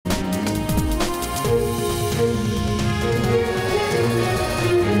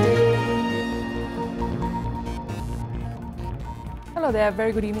Hello there,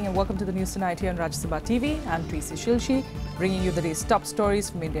 very good evening and welcome to the news tonight here on Rajya TV. I'm Preeti Shilshi, bringing you the day's top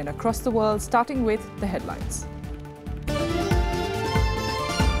stories from India and across the world, starting with the headlines.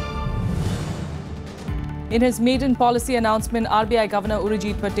 In his maiden policy announcement, RBI Governor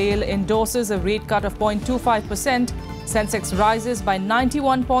Urjit Patel endorses a rate cut of 0.25%. Sensex rises by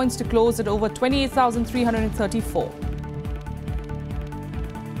 91 points to close at over 28,334.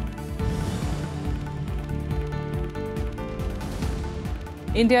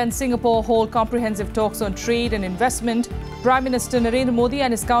 India and Singapore hold comprehensive talks on trade and investment. Prime Minister Narendra Modi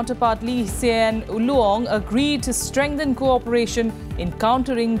and his counterpart Lee Hsien Loong agreed to strengthen cooperation in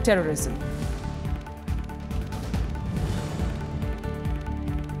countering terrorism.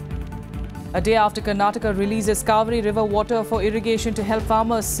 A day after Karnataka releases Kaveri River water for irrigation to help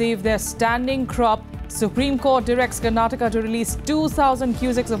farmers save their standing crop, Supreme Court directs Karnataka to release 2,000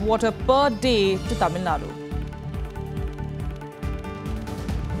 cusecs of water per day to Tamil Nadu.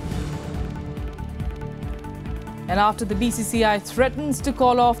 And after the BCCI threatens to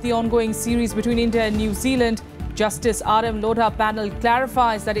call off the ongoing series between India and New Zealand, Justice R.M. Lodha panel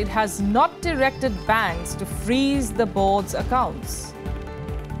clarifies that it has not directed banks to freeze the board's accounts.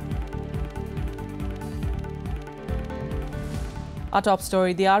 Our top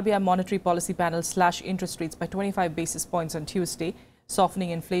story, the RBI Monetary Policy Panel slashed interest rates by 25 basis points on Tuesday. Softening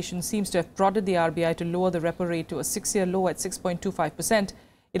inflation seems to have prodded the RBI to lower the repo rate to a 6-year low at 6.25%.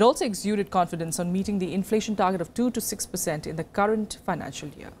 It also exuded confidence on meeting the inflation target of 2 to 6% in the current financial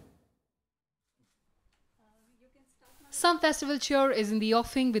year. Some festival cheer is in the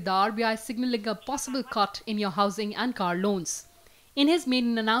offing, with the RBI signalling a possible cut in your housing and car loans. In his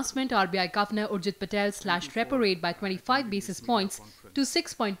maiden announcement, RBI Governor Urjit Patel slashed repo rate by 25 basis points to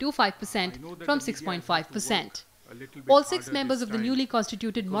 6.25% from 6.5%. All 6 members of the newly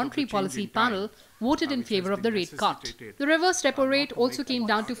constituted Monetary Policy Panel voted in favour of the rate cut. The reverse repo rate also came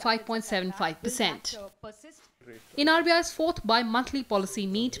down to 5.75%. In RBI's 4th bi-monthly policy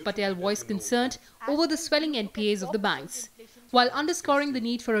meet, Patel voiced concern over the swelling NPAs of the banks, while underscoring the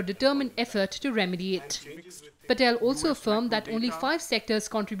need for a determined effort to remedy it. Patel also affirmed that only 5 sectors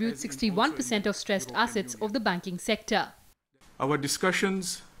contribute 61% of stressed assets of the banking sector. Our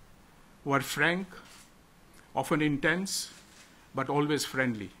discussions were frank, often intense, but always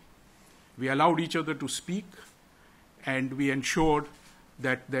friendly. We allowed each other to speak, and we ensured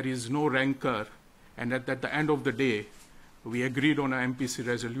that there is no rancor, and that at the end of the day, we agreed on an MPC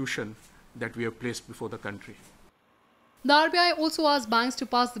resolution that we have placed before the country. The RBI also asked banks to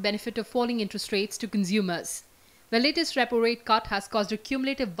pass the benefit of falling interest rates to consumers. The latest repo rate cut has caused a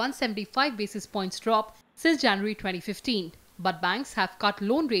cumulative 175 basis points drop since January 2015, but banks have cut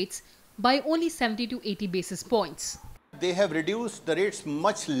loan rates by only 70 to 80 basis points. They have reduced the rates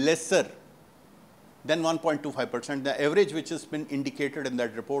much lesser than 1.25%. The average which has been indicated in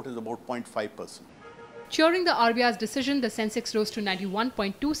that report is about 0.5%. Cheering the RBI's decision, the Sensex rose to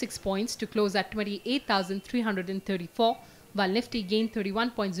 91.26 points to close at 28,334, while Nifty gained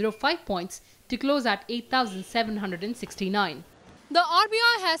 31.05 points to close at 8,769. The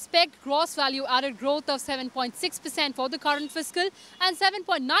RBI has pegged gross value added growth of 7.6% for the current fiscal and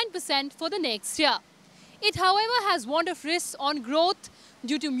 7.9% for the next year. It, however, has warned of risks on growth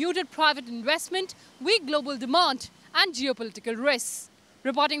due to muted private investment, weak global demand and geopolitical risks.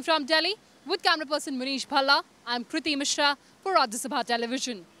 Reporting from Delhi, with camera person Manish Bhalla, I'm Kriti Mishra for Rajya Sabha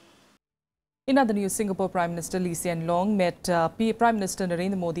Television. In other news, Singapore Prime Minister Lee Hsien Loong met Prime Minister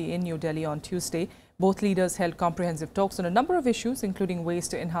Narendra Modi in New Delhi on Tuesday. Both leaders held comprehensive talks on a number of issues, including ways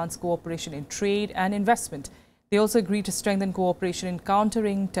to enhance cooperation in trade and investment. They also agreed to strengthen cooperation in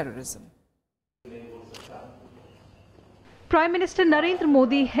countering terrorism. Prime Minister Narendra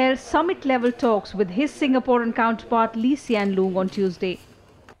Modi held summit-level talks with his Singaporean counterpart Lee Hsien Loong on Tuesday.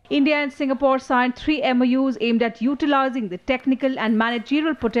 India and Singapore signed 3 MOUs aimed at utilizing the technical and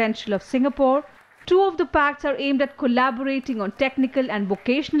managerial potential of Singapore. 2 of the pacts are aimed at collaborating on technical and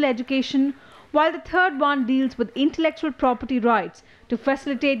vocational education, while the third one deals with intellectual property rights to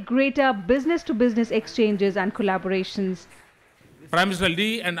facilitate greater business-to-business exchanges and collaborations. Prime Minister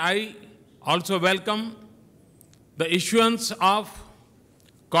Lee and I also welcome the issuance of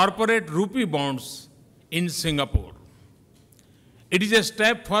corporate rupee bonds in Singapore. It is a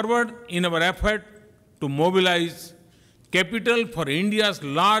step forward in our effort to mobilize capital for India's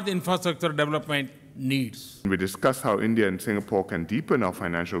large infrastructure development needs. We discussed how India and Singapore can deepen our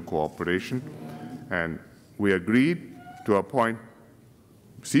financial cooperation, and we agreed to appoint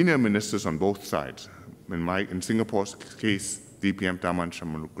senior ministers on both sides. In Singapore's case, DPM Tharman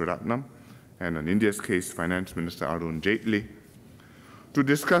Shanmugaratnam, and in India's case, Finance Minister Arun Jaitley, to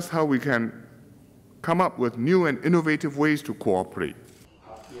discuss how we can come up with new and innovative ways to cooperate.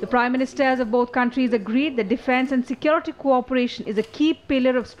 The Prime Ministers of both countries agreed that defence and security cooperation is a key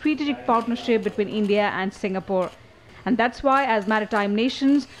pillar of strategic partnership between India and Singapore. And that's why, as maritime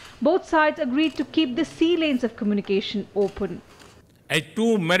nations, both sides agreed to keep the sea lanes of communication open. As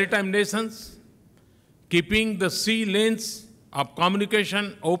two maritime nations, keeping the sea lanes of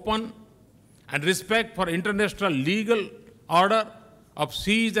communication open and respect for international legal order of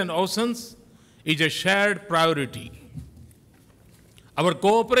seas and oceans is a shared priority. Our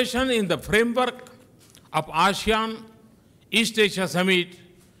cooperation in the framework of ASEAN East Asia Summit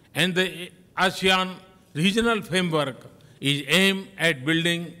and the ASEAN Regional Framework is aimed at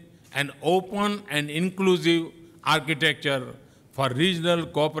building an open and inclusive architecture for regional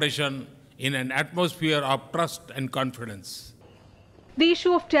cooperation in an atmosphere of trust and confidence. The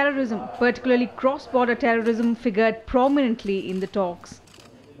issue of terrorism, particularly cross-border terrorism, figured prominently in the talks.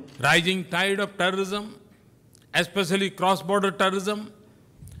 Rising tide of terrorism, especially cross-border terrorism,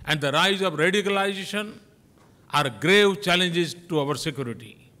 and the rise of radicalization are grave challenges to our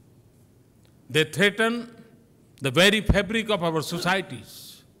security. They threaten the very fabric of our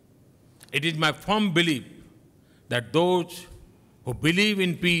societies. It is my firm belief that those who believe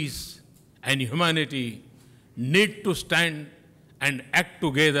in peace and humanity need to stand and act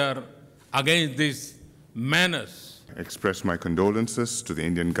together against this menace. I express my condolences to the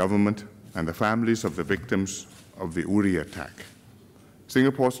Indian government and the families of the victims of the Uri attack.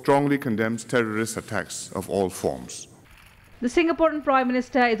 Singapore strongly condemns terrorist attacks of all forms. The Singaporean Prime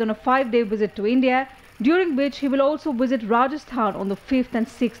Minister is on a 5-day visit to India, during which he will also visit Rajasthan on the 5th and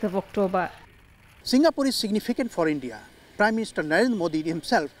 6th of October. Singapore is significant for India. Prime Minister Narendra Modi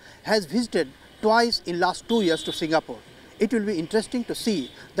himself has visited twice in last 2 years to Singapore. It will be interesting to see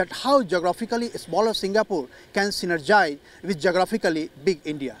that how geographically smaller Singapore can synergize with geographically big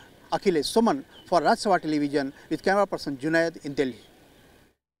India. Akhilesh Suman for Rajya Sabha Television with camera person Junaid in Delhi.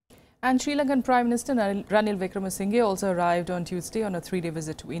 And Sri Lankan Prime Minister Ranil Wickremesinghe also arrived on Tuesday on a 3-day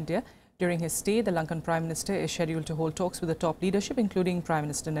visit to India. During his stay, the Lankan Prime Minister is scheduled to hold talks with the top leadership, including Prime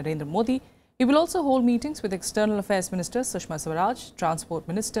Minister Narendra Modi. He will also hold meetings with External Affairs Minister Sushma Swaraj, Transport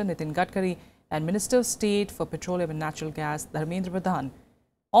Minister Nitin Gadkari and Minister of State for Petroleum and Natural Gas Dharmendra Pradhan.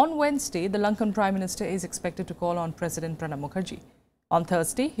 On Wednesday, the Lankan Prime Minister is expected to call on President Pranab Mukherjee. On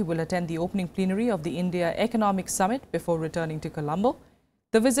Thursday, he will attend the opening plenary of the India Economic Summit before returning to Colombo.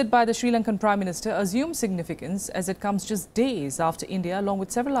 The visit by the Sri Lankan Prime Minister assumes significance as it comes just days after India, along with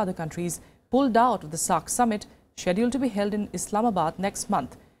several other countries, pulled out of the SAARC summit scheduled to be held in Islamabad next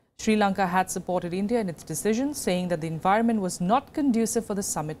month. Sri Lanka had supported India in its decision, saying that the environment was not conducive for the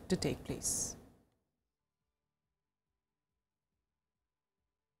summit to take place.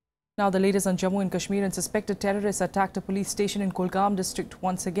 Now the latest on Jammu and Kashmir, and suspected terrorists attacked a police station in Kulgam district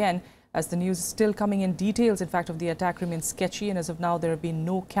once again. As the news is still coming in, details, in fact, of the attack remain sketchy, and as of now there have been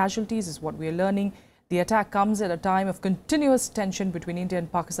no casualties is what we are learning. The attack comes at a time of continuous tension between India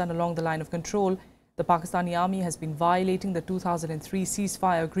and Pakistan along the line of control. The Pakistani army has been violating the 2003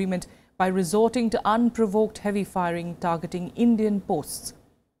 ceasefire agreement by resorting to unprovoked heavy firing targeting Indian posts.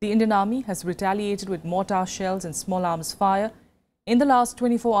 The Indian army has retaliated with mortar shells and small arms fire. In the last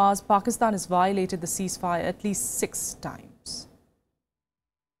 24 hours, Pakistan has violated the ceasefire at least 6 times.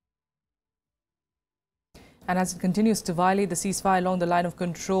 And as it continues to violate the ceasefire along the line of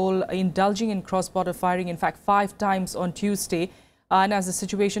control, indulging in cross-border firing, in fact 5 times on Tuesday. And as the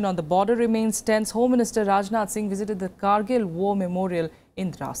situation on the border remains tense, Home Minister Rajnath Singh visited the Kargil War Memorial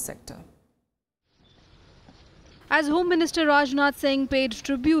in Dras sector. As Home Minister Rajnath Singh paid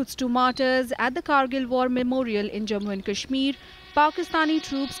tributes to martyrs at the Kargil War Memorial in Jammu and Kashmir, Pakistani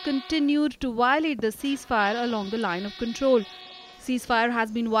troops continued to violate the ceasefire along the line of control. Ceasefire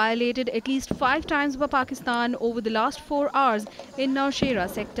has been violated at least 5 times by Pakistan over the last 4 hours in Nowshera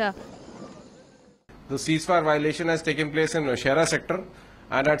sector. The ceasefire violation has taken place in Nowshera sector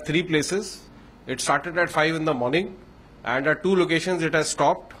and at 3 places. It started at 5 in the morning and at 2 locations it has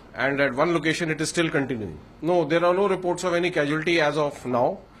stopped, and at 1 location it is still continuing. No, there are no reports of any casualty as of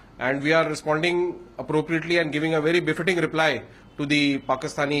now, and we are responding appropriately and giving a very befitting reply to the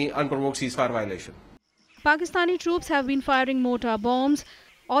Pakistani unprovoked ceasefire violation. Pakistani troops have been firing mortar bombs,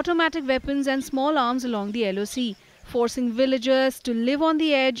 automatic weapons and small arms along the LOC, forcing villagers to live on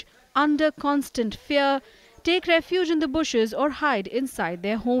the edge under constant fear, take refuge in the bushes or hide inside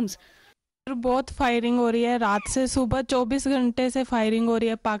their homes. बहुत firing हो रही है, रात से सुबह 24 घंटे से firing हो रही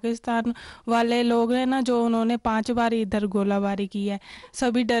है। पाकिस्तान वाले लोग हैं ना, जो उन्होंने 5 बार इधर गोलाबारी की है।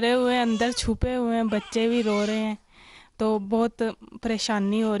 सभी डरे हुए हैं, अंदर छुपे हुए हैं, बच्चे भी रो रहे हैं, तो बहुत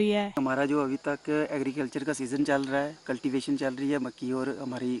परेशानी हो रही है। हमारा जो अभी तक एग्रीकल्चर का सीज़न चल रहा है, कल्टीवेशन चल रही है मक्की और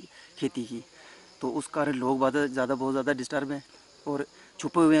हमारी खेती की, तो उस कारण लोग बहुत ज़्यादा डिस्टर्ब हैं और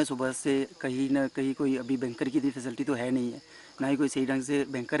छुपे हुए हैं सुबह से। कहीं ना कहीं कोई अभी बैंकर की फैसिलिटी तो है नहीं है, ना ही कोई सही ढंग से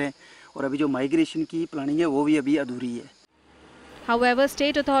बैंकर है, और अभी जो माइग्रेशन की प्लानिंग है वो भी अभी अधूरी है। However,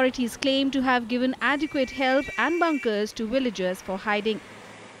 state authorities claim to have given adequate help and bunkers to villagers for hiding.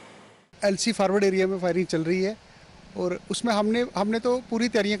 LC forward area में फायरिंग चल रही है और उसमें हमने तो पूरी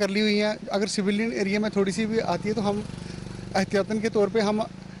तैयारियां कर ली हुई हैं। अगर सिविलियन एरिया में थोड़ी सी भी आती है तो हम एहतियातन के तौर पे हम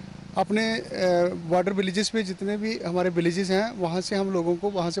अपने बॉर्डर विलेजेस पे जितने भी हमारे विलेजेस हैं वहाँ से हम लोगों को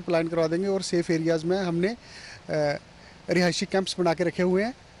वहाँ से पलायन करवा देंगे, और सेफ़ एरियाज़ में हमने रिहायशी कैंप्स बना के रखे हुए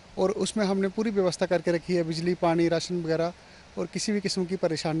हैं और उसमें हमने पूरी व्यवस्था करके रखी है, बिजली, पानी, राशन वगैरह, और किसी भी किस्म की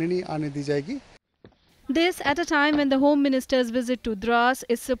परेशानी नहीं आने दी जाएगी। This at a time when the Home Minister's visit to Dras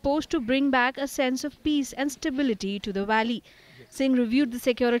is supposed to bring back a sense of peace and stability to the valley. Singh reviewed the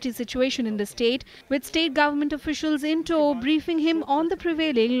security situation in the state, with state government officials in tow briefing him on the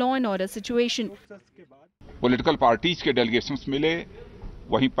prevailing law and order situation. Political parties के delegations मिले,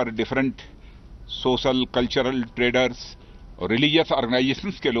 वहीं पर different social, cultural, traders और religious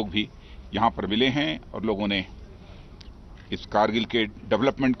organizations के लोग भी यहाँ पर मिले हैं और लोगों ने इस कारगिल के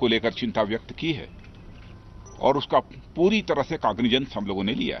डेवलपमेंट को लेकर चिंता व्यक्त की है और उसका पूरी तरह से कॉग्निजेंस हम लोगों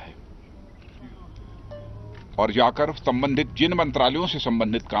ने लिया है और जाकर संबंधित जिन मंत्रालयों से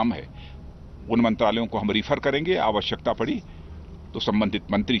संबंधित काम है उन मंत्रालयों को हम रिफर करेंगे, आवश्यकता पड़ी तो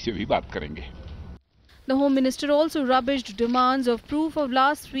संबंधित मंत्री से भी बात करेंगे। The Home Minister also rubbished demands of proof of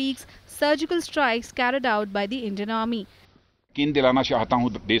last week's surgical strikes carried out by the Indian Army. यकीन दिलाना चाहता हूं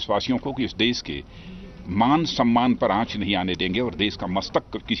देशवासियों को कि इस देश के मान सम्मान पर आंच नहीं आने देंगे और देश का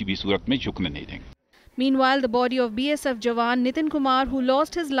मस्तक किसी भी सूरत में झुकने नहीं देंगे। Meanwhile, the body of BSF Jawan Nitin Kumar, who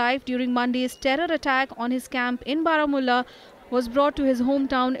lost his life during Monday's terror attack on his camp in Baramulla, was brought to his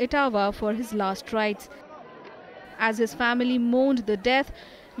hometown Etawah for his last rites. As his family mourned the death,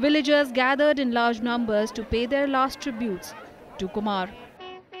 villagers gathered in large numbers to pay their last tributes to Kumar.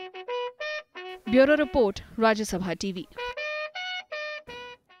 Bureau Report, Rajya Sabha TV.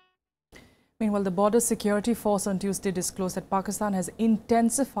 Meanwhile, the Border Security Force on Tuesday disclosed that Pakistan has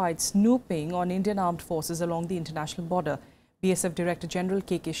intensified snooping on Indian armed forces along the international border. BSF Director General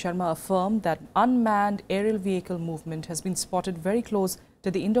K.K. Sharma affirmed that unmanned aerial vehicle movement has been spotted very close to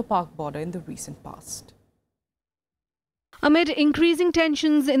the Indo-Pak border in the recent past. Amid increasing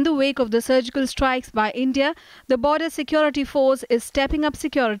tensions in the wake of the surgical strikes by India, the Border Security Force is stepping up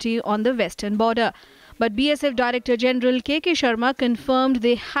security on the western border. But BSF Director General K.K. Sharma confirmed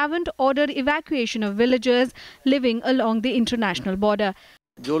they haven't ordered evacuation of villagers living along the international border.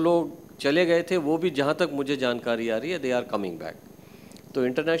 जो लोग चले गए थे वो भी जहां तक मुझे जानकारी आ रही है they are coming back. तो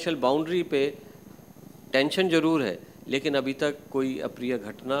इंटरनेशनल बाउंड्री पे टेंशन जरूर है, लेकिन अभी तक कोई अप्रिय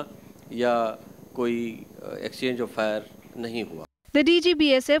घटना या कोई एक्सचेंज ऑफ फायर नहीं हुआ. The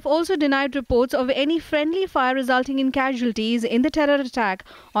DGBSF also denied reports of any friendly fire resulting in casualties in the terror attack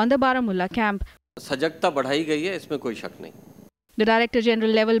on the Baramulla camp. सजगता बढ़ाई गई है, इसमें कोई शक नहीं. The Director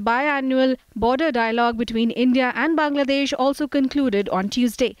General level biannual border dialogue between India and Bangladesh also concluded on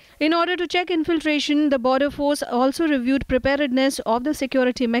Tuesday. In order to check infiltration, the border force also reviewed preparedness of the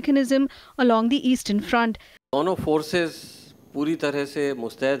security mechanism along the eastern front. दोनों forces पूरी तरह से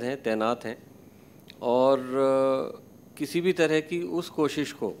मुस्तैद हैं, तैनात हैं और किसी भी तरह की उस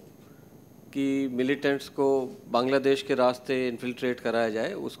कोशिश को कि मिलिटेंट्स को बांग्लादेश के रास्ते इन्फिल्ट्रेट कराया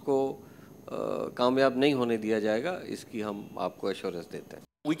जाए उसको कामयाब नहीं होने दिया जाएगा, इसकी हम आपको एश्योरेंस देते हैं.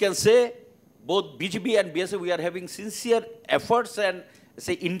 We can say both BGB and BSF we are having sincere efforts and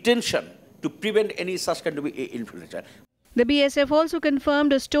say intention to prevent any such kind of infiltration. The BSF also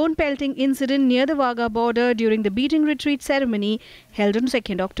confirmed a stone pelting incident near the Wagah border during the beating retreat ceremony held on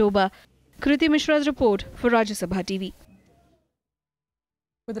 2nd October. Kriti Mishra's report for Rajya Sabha TV.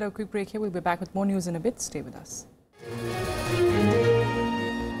 With a quick break here, we'll be back with more news in a bit. Stay with us.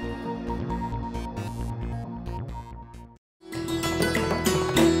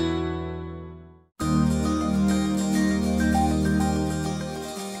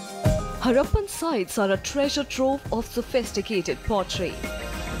 Harappan sites are a treasure trove of sophisticated pottery.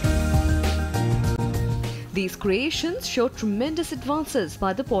 These creations show tremendous advances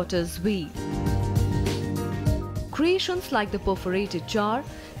by the potter's wheel. Creations like the perforated jar,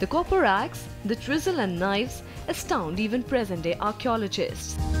 the copper axe, the chisel and knives astound even present-day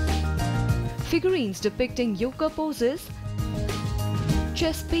archaeologists. Figurines depicting yoga poses,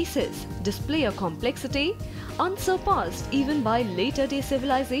 chess pieces display a complexity unsurpassed even by later-day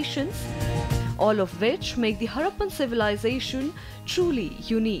civilizations, all of which make the Harappan civilization truly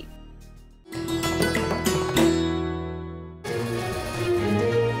unique.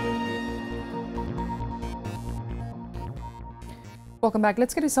 Welcome back.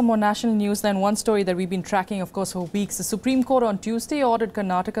 Let's get to some more national news. Then one story that we've been tracking, of course, for weeks. The Supreme Court on Tuesday ordered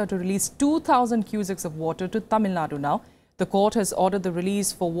Karnataka to release 2,000 cusecs of water to Tamil Nadu now. The court has ordered the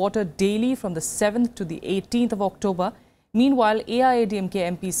release for water daily from the 7th to the 18th of October. Meanwhile, AIADMK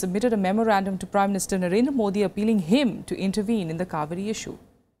MP submitted a memorandum to Prime Minister Narendra Modi appealing him to intervene in the Kaveri issue.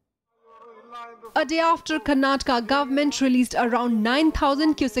 A day after Karnataka government released around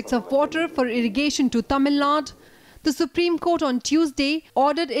 9,000 cusecs of water for irrigation to Tamil Nadu, the Supreme Court on Tuesday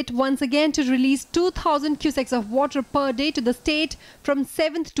ordered it once again to release 2,000 cusecs of water per day to the state from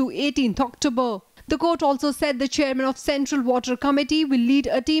 7th to 18th October. The court also said the chairman of Central Water Committee will lead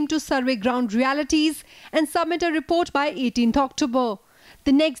a team to survey ground realities and submit a report by 18th October,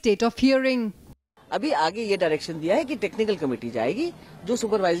 the next date of hearing. अभी आगे ये direction दिया है कि technical committee जाएगी, जो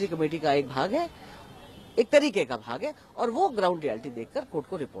supervisory committee का एक भाग है, एक तरीके का भाग है, और वो ग्राउंड रियलिटी देखकर कोर्ट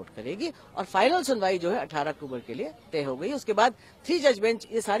को रिपोर्ट करेगी और फाइनल सुनवाई जो है 18 अक्टूबर के लिए तय हो गई। उसके बाद 3 जज बेंच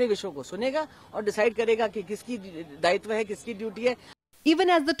ये सारे विषयों को सुनेगा और डिसाइड करेगा कि किसकी दायित्व है, किसकी ड्यूटी है। Even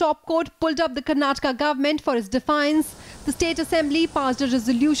as the top court pulled up the Karnataka government for its defiance, the State Assembly passed a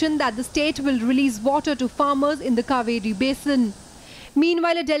resolution that the state will release water to farmers in the Kaveri basin.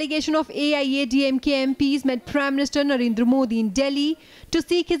 Meanwhile, a delegation of AIADMK MPs met Prime Minister Narendra Modi in Delhi to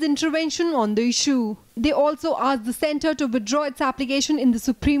seek his intervention on the issue. They also asked the centre to withdraw its application in the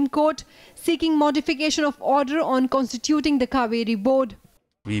Supreme Court, seeking modification of order on constituting the Kaveri board.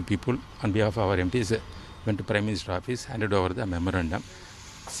 We people, on behalf of our MPs, went to Prime Minister's office, handed over the memorandum.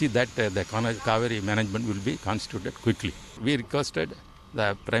 See that the Kaveri management will be constituted quickly. We requested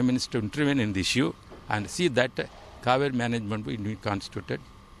the Prime Minister to intervene in the issue and see that Kaveri management will be constituted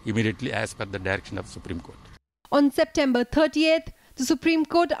immediately as per the direction of the Supreme Court. On September 30th, the Supreme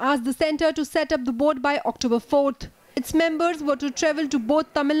Court asked the centre to set up the board by October 4th. Its members were to travel to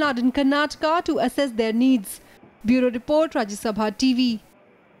both Tamil Nadu and Karnataka to assess their needs. Bureau Report, Rajya Sabha TV.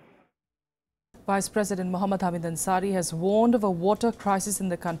 Vice President Mohammad Hamid Ansari has warned of a water crisis in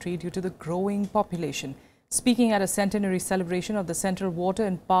the country due to the growing population. Speaking at a centenary celebration of the Central Water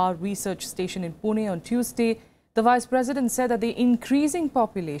and Power Research Station in Pune on Tuesday, the Vice President said that the increasing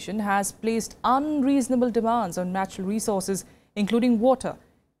population has placed unreasonable demands on natural resources, including water.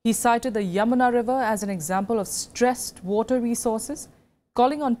 He cited the Yamuna River as an example of stressed water resources.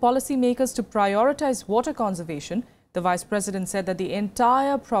 Calling on policymakers to prioritize water conservation, the Vice President said that the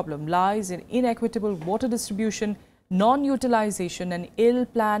entire problem lies in inequitable water distribution, non-utilization and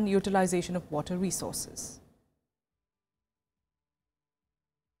ill-planned utilization of water resources.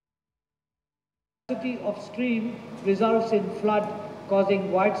 Of stream results in flood,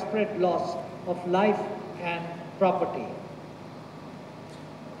 causing widespread loss of life and property.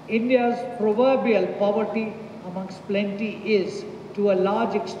 India's proverbial poverty amongst plenty is, to a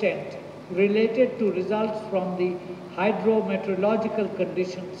large extent, related to results from the hydrometeorological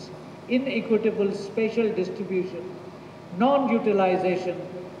conditions, inequitable spatial distribution, non-utilization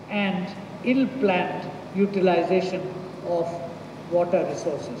and ill-planned utilization of water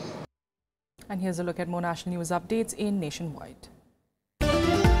resources. And here's a look at more national news updates in Nationwide.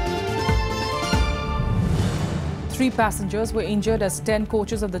 3 passengers were injured as 10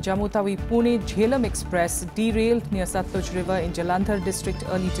 coaches of the Jammu Tawi-Pune Jhelum Express derailed near Satluj River in Jalandhar district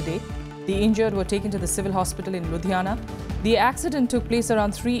early today. The injured were taken to the civil hospital in Ludhiana. The accident took place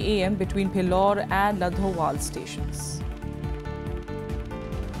around 3 a.m. between Philor and Ladhowal stations.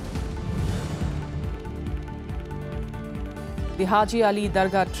 The Haji Ali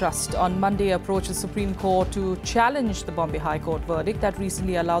Dargah Trust on Monday approached the Supreme Court to challenge the Bombay High Court verdict that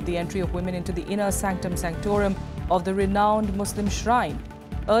recently allowed the entry of women into the inner sanctum sanctorum of the renowned Muslim shrine.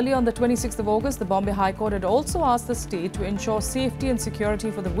 Earlier on the 26th of August, the Bombay High Court had also asked the state to ensure safety and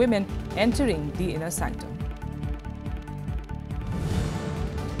security for the women entering the inner sanctum.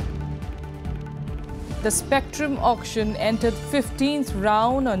 The Spectrum auction entered 15th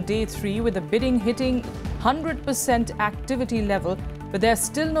round on day 3 with the bidding hitting 100% activity level, but there's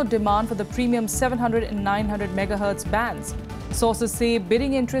still no demand for the premium 700 and 900 MHz bands. Sources say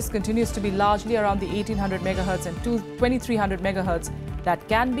bidding interest continues to be largely around the 1800 MHz and 2300 MHz that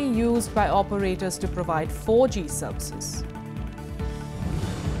can be used by operators to provide 4G services.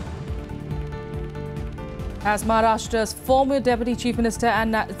 As Maharashtra's former Deputy Chief Minister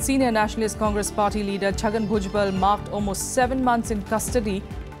and Senior Nationalist Congress Party leader Chhagan Bhujbal marked almost 7 months in custody,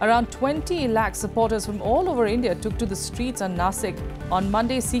 around 20 lakh supporters from all over India took to the streets on Nasik on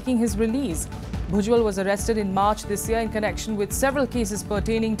Monday seeking his release. Bhujbal was arrested in March this year in connection with several cases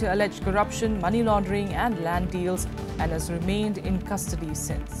pertaining to alleged corruption, money laundering and land deals and has remained in custody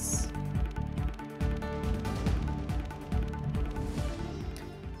since.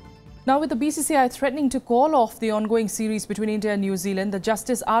 Now, with the BCCI threatening to call off the ongoing series between India and New Zealand, the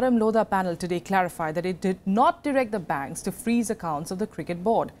Justice R.M. Lodha panel today clarified that it did not direct the banks to freeze accounts of the cricket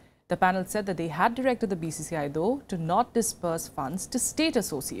board. The panel said that they had directed the BCCI, though, to not disperse funds to state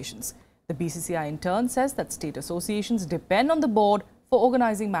associations. The BCCI in turn says that state associations depend on the board for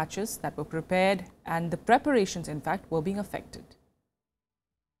organising matches that were prepared, and the preparations, in fact, were being affected.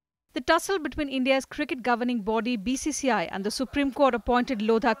 The tussle between India's cricket governing body BCCI and the Supreme Court appointed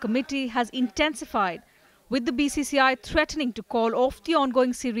Lodha committee has intensified, with the BCCI threatening to call off the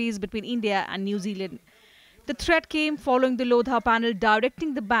ongoing series between India and New Zealand. The threat came following the Lodha panel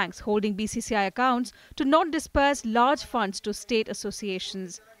directing the banks holding BCCI accounts to not disperse large funds to state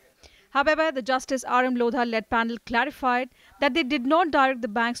associations. However, the Justice R.M. Lodha-led panel clarified that they did not direct the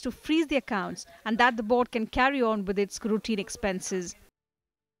banks to freeze the accounts and that the board can carry on with its routine expenses.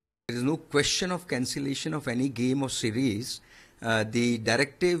 There is no question of cancellation of any game or series. The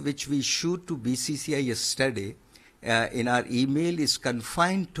directive which we issued to BCCI yesterday in our email is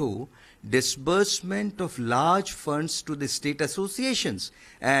confined to disbursement of large funds to the state associations,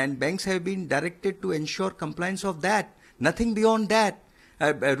 and banks have been directed to ensure compliance of that. Nothing beyond that.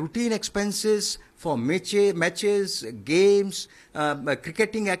 Routine expenses for matches, games,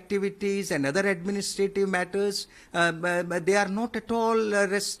 cricketing activities and other administrative matters, they are not at all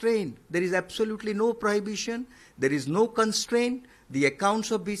restrained. There is absolutely no prohibition. There is no constraint. The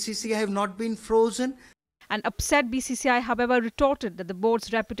accounts of BCCI have not been frozen. An upset BCCI, however, retorted that the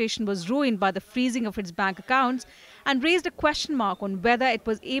board's reputation was ruined by the freezing of its bank accounts and raised a question mark on whether it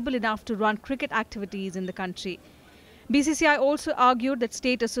was able enough to run cricket activities in the country. BCCI also argued that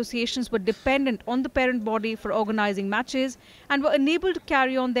state associations were dependent on the parent body for organising matches and were unable to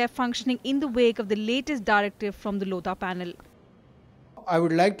carry on their functioning in the wake of the latest directive from the Lodha panel. I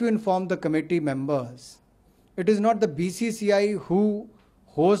would like to inform the committee members, it is not the BCCI who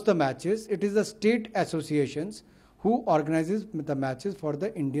hosts the matches, it is the state associations who organizes the matches for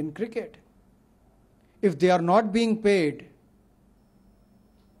the Indian cricket. If they are not being paid,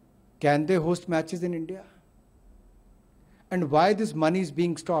 can they host matches in India? And why this money is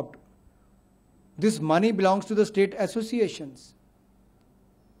being stopped? This money belongs to the state associations.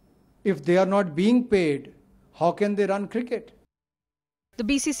 If they are not being paid, how can they run cricket? The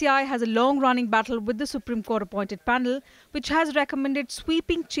BCCI has a long-running battle with the Supreme Court appointed panel, which has recommended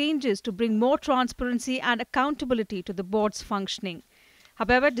sweeping changes to bring more transparency and accountability to the board's functioning.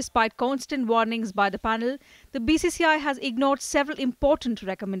 However, despite constant warnings by the panel, the BCCI has ignored several important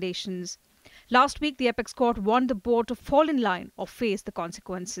recommendations. Last week, the Apex Court warned the board to fall in line or face the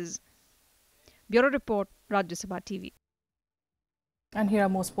consequences. Bureau Report, Rajya Sabha TV. And here are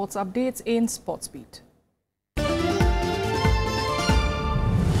more sports updates in SportsBeat.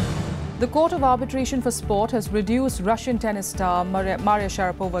 The Court of Arbitration for Sport has reduced Russian tennis star Maria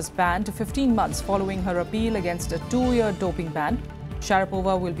Sharapova's ban to 15 months following her appeal against a 2-year doping ban.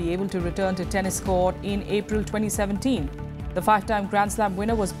 Sharapova will be able to return to tennis court in April 2017. The 5-time Grand Slam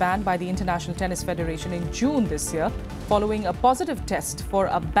winner was banned by the International Tennis Federation in June this year, following a positive test for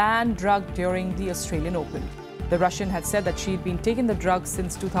a banned drug during the Australian Open. The Russian had said that she had been taking the drug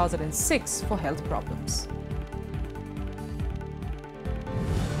since 2006 for health problems.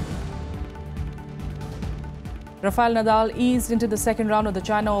 Rafael Nadal eased into the second round of the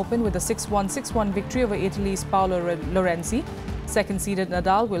China Open with a 6-1, 6-1 victory over Italy's Paolo Lorenzi. Second-seeded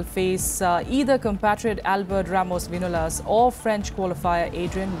Nadal will face either compatriot Albert Ramos Vinolas or French qualifier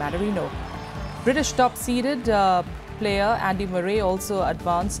Adrian Manarino. British top-seeded player Andy Murray also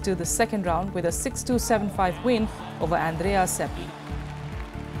advanced to the second round with a 6-2, 7-5 win over Andrea Seppi.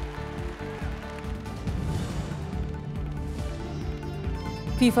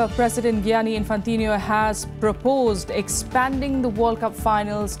 FIFA President Gianni Infantino has proposed expanding the World Cup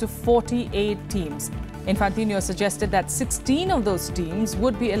finals to 48 teams. Infantino suggested that 16 of those teams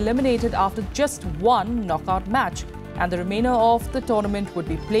would be eliminated after just one knockout match, and the remainder of the tournament would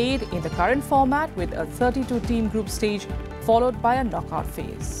be played in the current format with a 32-team group stage followed by a knockout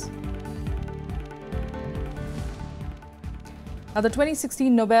phase. Now, the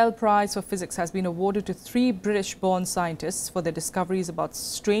 2016 Nobel Prize for Physics has been awarded to 3 British-born scientists for their discoveries about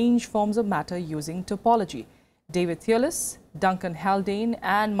strange forms of matter using topology. David Thewlis, Duncan Haldane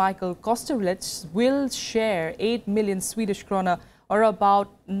and Michael Kosterlitz will share 8 million Swedish krona, or about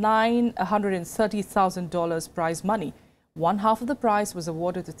 $930,000 prize money. One half of the prize was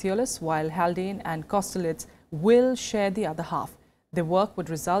awarded to Thewlis, while Haldane and Kosterlitz will share the other half. The work would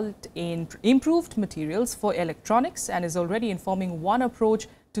result in improved materials for electronics and is already informing one approach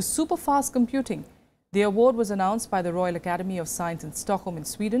to superfast computing. The award was announced by the Royal Academy of Science in Stockholm in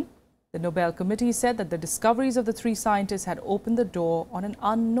Sweden. The Nobel Committee said that the discoveries of the three scientists had opened the door on an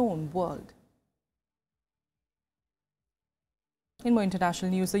unknown world. In more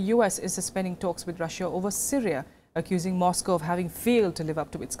international news, the US is suspending talks with Russia over Syria, accusing Moscow of having failed to live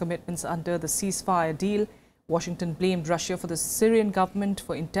up to its commitments under the ceasefire deal. Washington blamed Russia for the Syrian government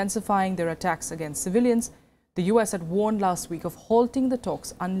for intensifying their attacks against civilians. The US had warned last week of halting the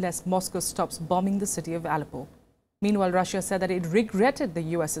talks unless Moscow stops bombing the city of Aleppo. Meanwhile, Russia said that it regretted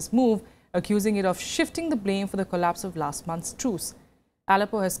the US's move, accusing it of shifting the blame for the collapse of last month's truce.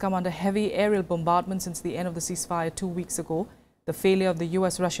 Aleppo has come under heavy aerial bombardment since the end of the ceasefire 2 weeks ago. The failure of the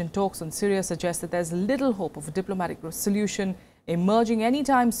US-Russian talks on Syria suggests that there's little hope of a diplomatic solution emerging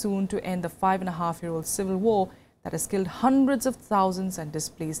anytime soon to end the 5.5-year-old civil war that has killed hundreds of thousands and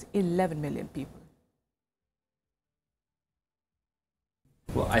displaced 11 million people.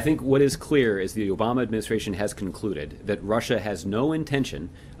 Well, I think what is clear is the Obama administration has concluded that Russia has no intention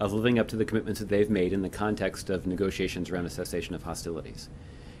of living up to the commitments that they've made in the context of negotiations around a cessation of hostilities.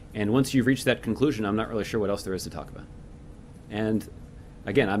 And once you've reached that conclusion, I'm not really sure what else there is to talk about. And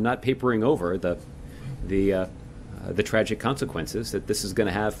again, I'm not papering over the tragic consequences that this is going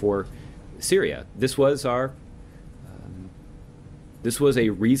to have for Syria. This was a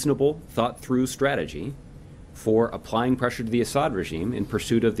reasonable, thought-through strategy for applying pressure to the Assad regime in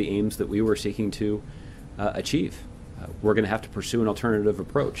pursuit of the aims that we were seeking to achieve. We're going to have to pursue an alternative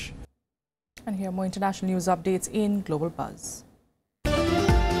approach. And here are more international news updates in Global Buzz.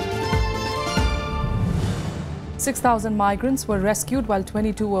 6,000 migrants were rescued while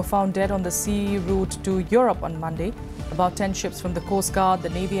 22 were found dead on the sea route to Europe on Monday. About 10 ships from the Coast Guard, the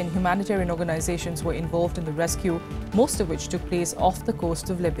Navy and humanitarian organizations were involved in the rescue, most of which took place off the coast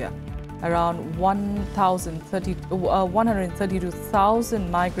of Libya. Around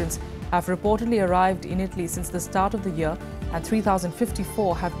 132,000 migrants have reportedly arrived in Italy since the start of the year, and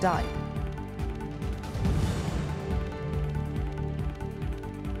 3,054 have died.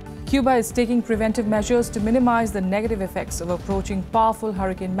 Cuba is taking preventive measures to minimize the negative effects of approaching powerful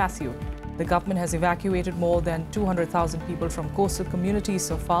Hurricane Matthew. The government has evacuated more than 200,000 people from coastal communities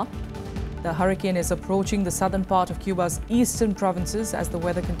so far. The hurricane is approaching the southern part of Cuba's eastern provinces as the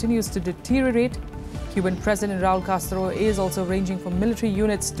weather continues to deteriorate. Cuban President Raul Castro is also arranging for military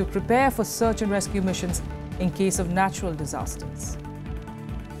units to prepare for search and rescue missions in case of natural disasters.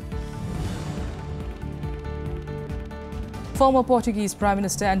 Former Portuguese Prime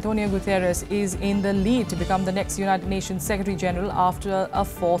Minister António Guterres is in the lead to become the next United Nations Secretary General after a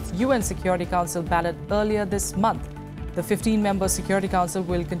fourth UN Security Council ballot earlier this month. The 15-member Security Council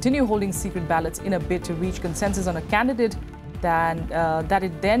will continue holding secret ballots in a bid to reach consensus on a candidate that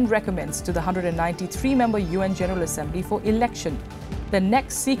it then recommends to the 193-member UN General Assembly for election. The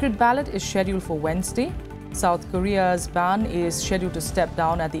next secret ballot is scheduled for Wednesday. South Korea's ban is scheduled to step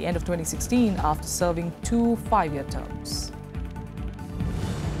down at the end of 2016 after serving 2 5-year terms.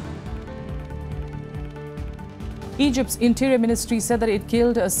 Egypt's Interior Ministry said that it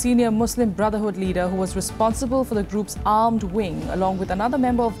killed a senior Muslim Brotherhood leader who was responsible for the group's armed wing, along with another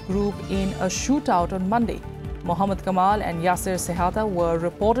member of the group in a shootout on Monday. Mohammed Kamal and Yasser Sehata were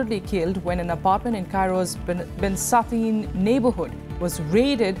reportedly killed when an apartment in Cairo's Ben Satin neighborhood was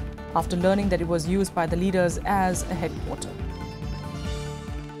raided after learning that it was used by the leaders as a headquarters.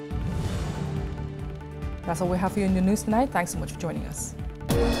 That's all we have for you in the news tonight. Thanks so much for joining us.